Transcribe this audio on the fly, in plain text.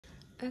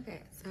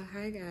Okay, so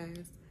hi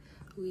guys.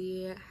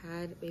 We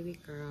had baby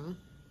girl.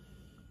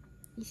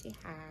 You say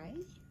hi.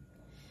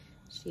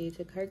 She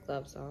took her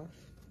gloves off,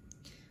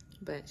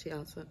 but she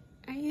also,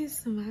 are you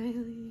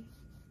smiling?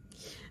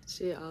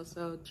 She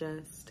also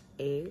just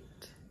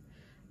ate.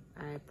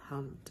 I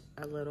pumped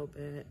a little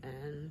bit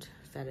and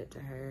fed it to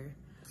her.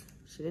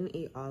 She didn't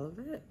eat all of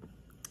it,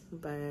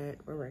 but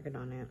we're working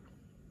on it.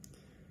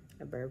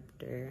 I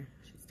burped her.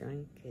 She's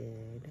doing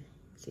good.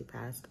 She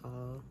passed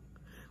all.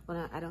 Well,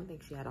 no, I don't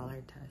think she had all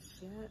her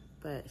tests yet,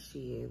 but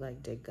she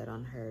like did good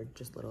on her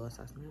just little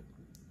assessment.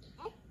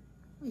 I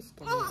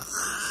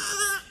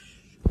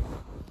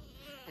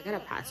got a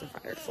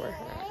pacifier for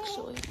her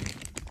actually.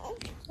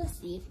 Let's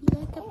see if you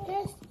like a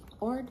pacifier,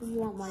 or do you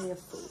want more of your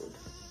food?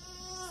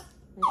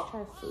 Let's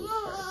try food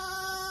first.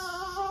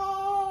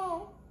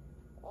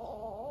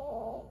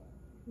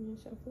 You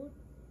want some food?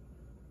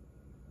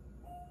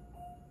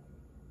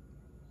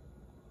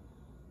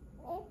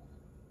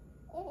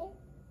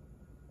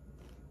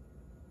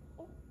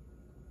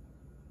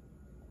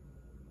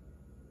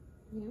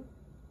 Yeah.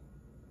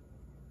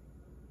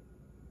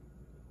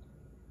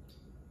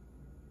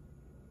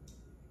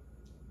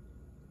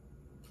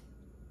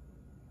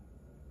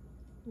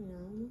 No,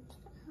 it's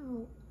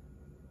out.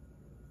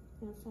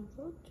 You want some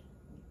food?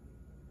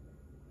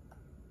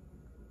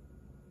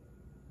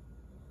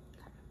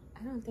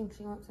 I don't think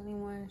she wants any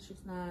more.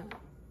 She's not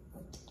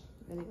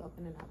really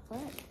opening up for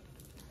it.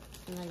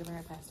 I'm not giving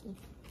her pasty.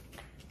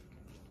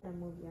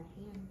 Remove your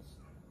hands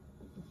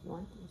if you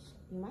want this.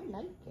 You might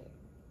like it.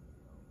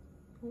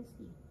 Let's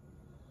see.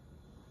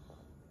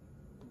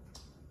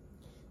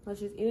 Well,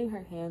 she's eating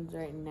her hands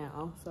right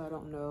now, so I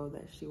don't know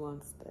that she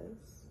wants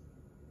this.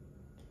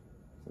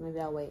 So maybe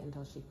I'll wait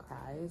until she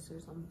cries or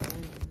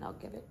something and I'll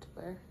give it to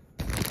her.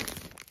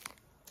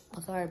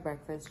 Also, our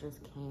breakfast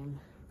just came,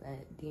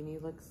 but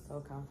Deanie looks so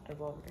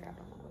comfortable over there. I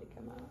don't want to wake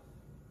him up.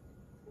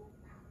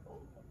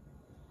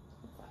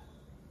 What's that?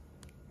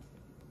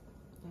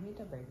 I need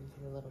to burger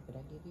you a little bit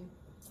I gave you.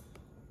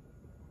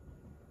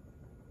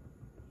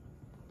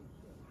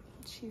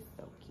 She's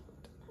so cute.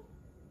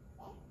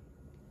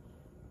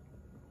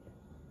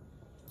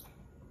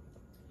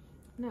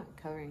 I'm not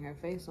covering her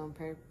face on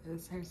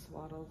purpose. Her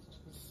swaddle's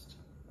just...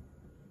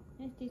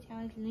 That's just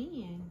how it's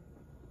laying.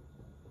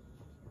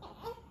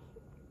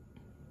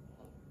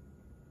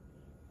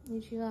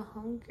 Is you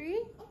hungry?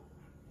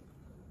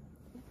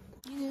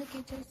 You look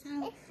at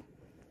yourself.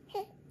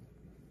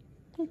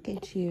 Look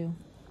at you.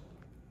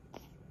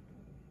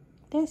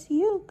 That's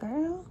you,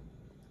 girl.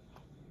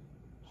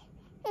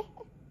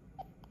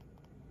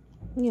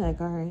 You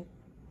like, all right.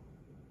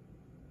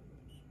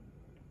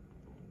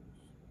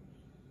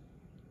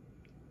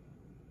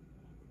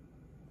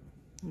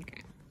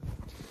 Okay.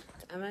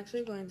 I'm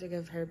actually going to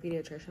give her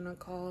pediatrician a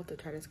call to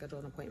try to schedule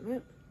an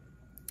appointment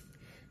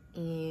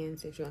and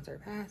see if she wants her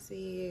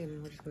passy,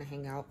 and we're just gonna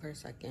hang out for a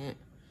second.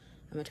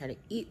 I'm gonna try to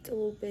eat a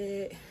little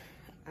bit.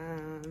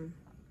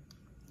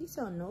 You're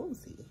so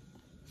nosy.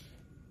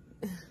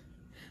 I'm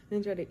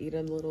gonna try to eat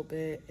a little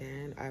bit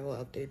and I will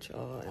update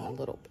y'all in a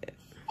little bit.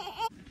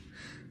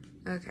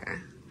 Okay,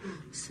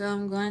 so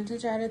I'm going to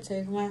try to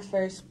take my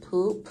first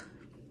poop.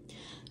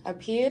 I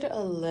peed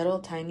a little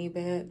tiny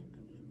bit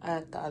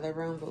at the other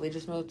room, but we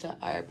just moved to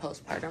our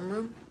postpartum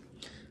room,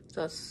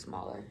 so it's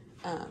smaller.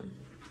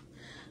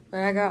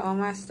 But I got all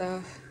my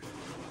stuff,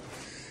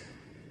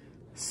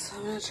 so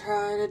I'm gonna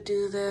try to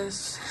do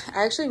this.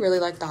 I actually really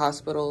like the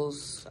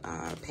hospital's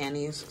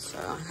panties, so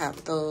I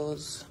have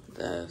those.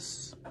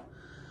 This,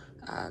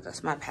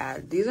 that's my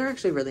pad. These are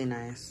actually really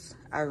nice.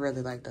 I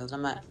really like those.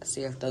 I'm gonna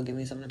see if they'll give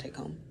me something to take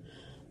home.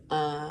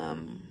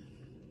 And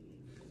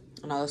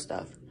all this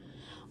stuff.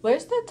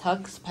 Where's the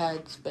Tux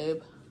pads,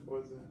 babe?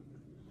 What is it?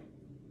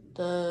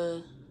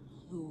 The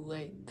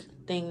like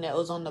thing that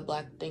was on the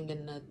black thing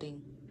and the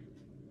thing.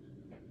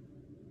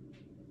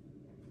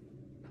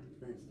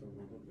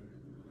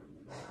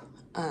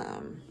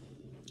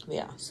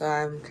 Yeah, so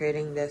I'm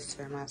creating this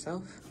for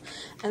myself.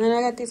 And then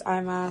I got these eye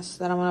masks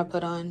that I'm gonna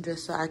put on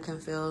just so I can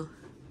feel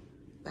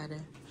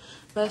better.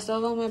 But I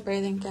still got my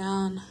bathing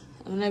gown.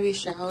 I'm gonna be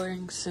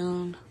showering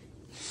soon.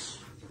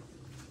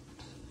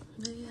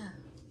 But yeah,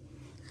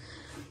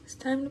 it's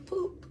time to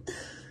poop.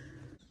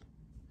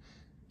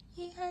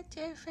 You had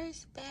your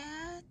first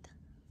bath?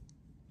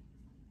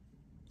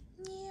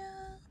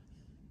 Yeah.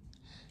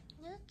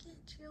 Look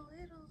at your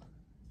little...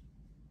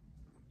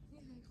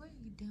 You're like, what are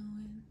you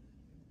doing?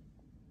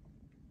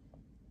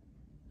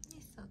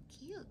 You're so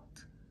cute.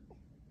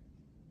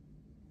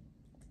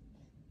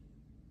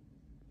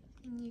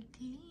 And you're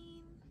clean.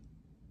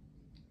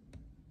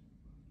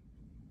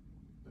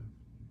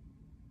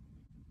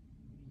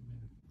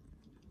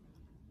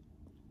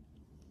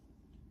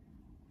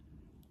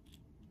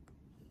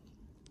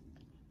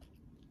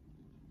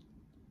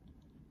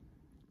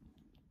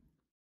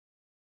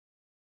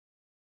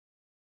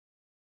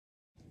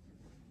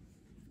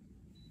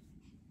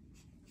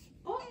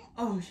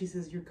 Oh, she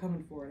says you're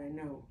coming for it. I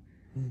know.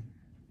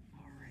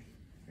 All right.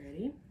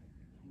 Ready?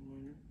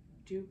 1,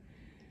 2,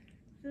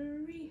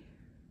 3.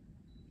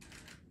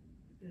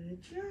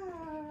 Good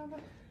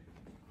job.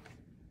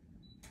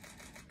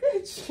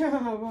 Good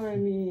job,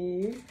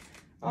 honey.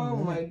 Oh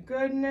my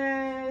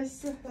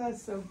goodness.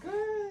 That's so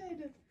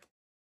good.